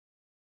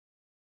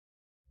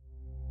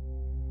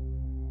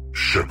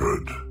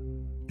Shepherd,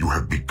 you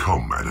have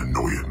become an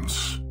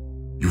annoyance.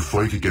 You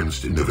fight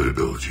against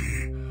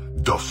inevitability,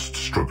 dust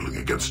struggling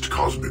against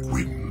cosmic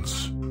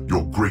winds.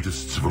 Your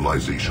greatest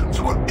civilizations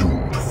are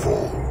doomed to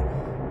fall.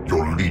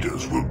 Your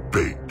leaders will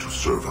beg to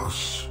serve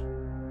us.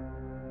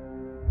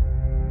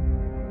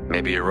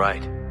 Maybe you're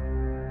right.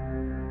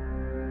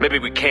 Maybe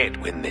we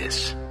can't win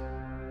this.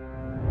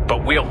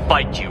 But we'll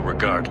fight you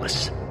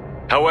regardless.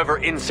 However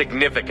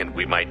insignificant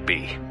we might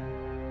be.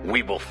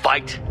 We will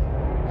fight,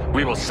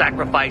 we will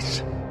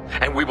sacrifice,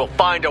 and we will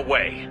find a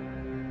way.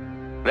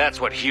 That's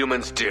what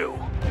humans do.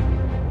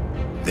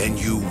 Then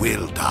you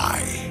will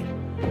die.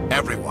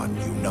 Everyone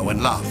you know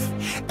and love.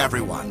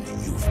 Everyone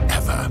you've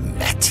ever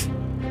met.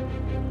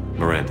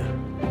 Miranda,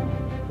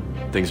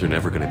 things are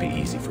never going to be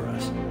easy for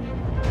us.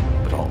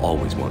 But I'll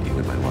always want you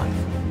in my life.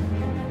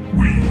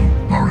 We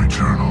are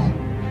eternal,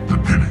 the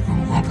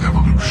pinnacle of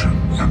evolution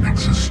and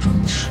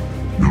existence.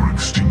 Your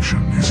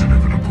extinction is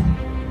inevitable.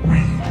 We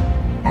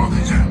are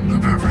the end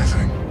of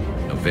everything.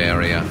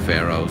 Noveria,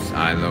 Pharaohs,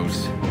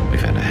 Ilos.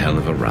 We've had a hell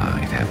of a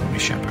ride, haven't we,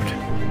 Shepard?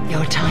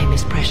 Your time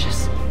is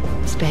precious.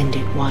 Spend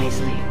it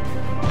wisely.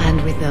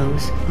 And with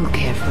those who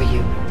care for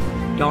you.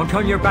 Don't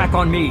turn your back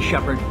on me,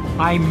 Shepard.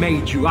 I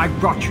made you. I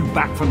brought you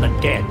back from the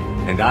dead.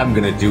 And I'm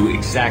gonna do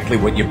exactly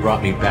what you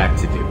brought me back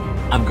to do.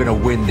 I'm gonna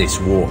win this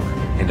war.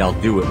 And I'll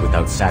do it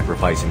without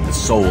sacrificing the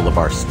soul of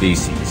our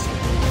species.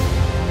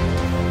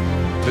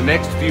 The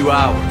next few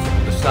hours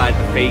will decide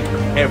the fate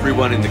of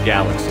everyone in the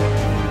galaxy.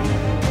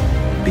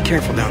 Be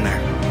careful down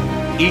there.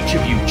 Each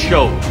of you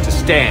chose to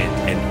stand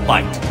and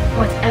fight.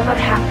 Whatever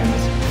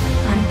happens,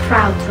 I'm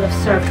proud to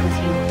have served with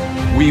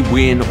you. We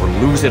win or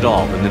lose it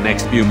all in the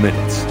next few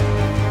minutes.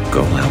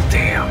 Go out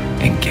there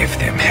and give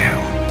them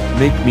hell.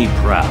 Make me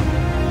proud.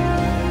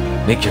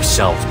 Make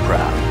yourselves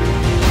proud.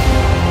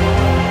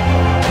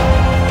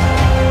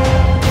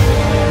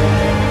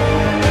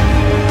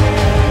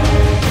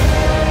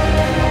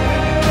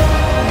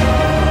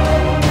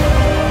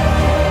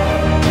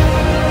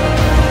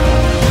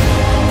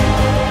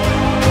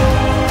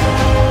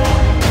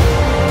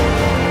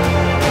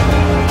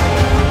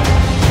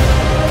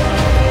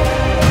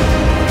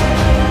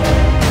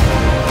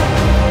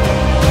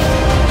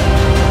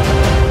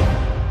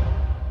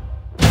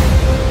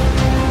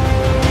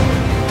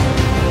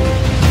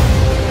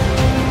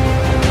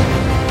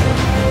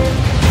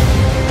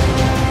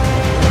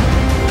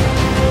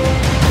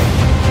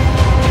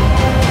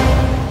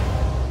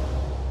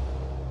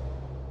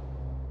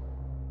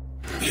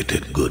 You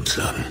did good,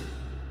 son.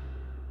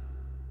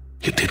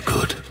 You did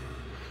good.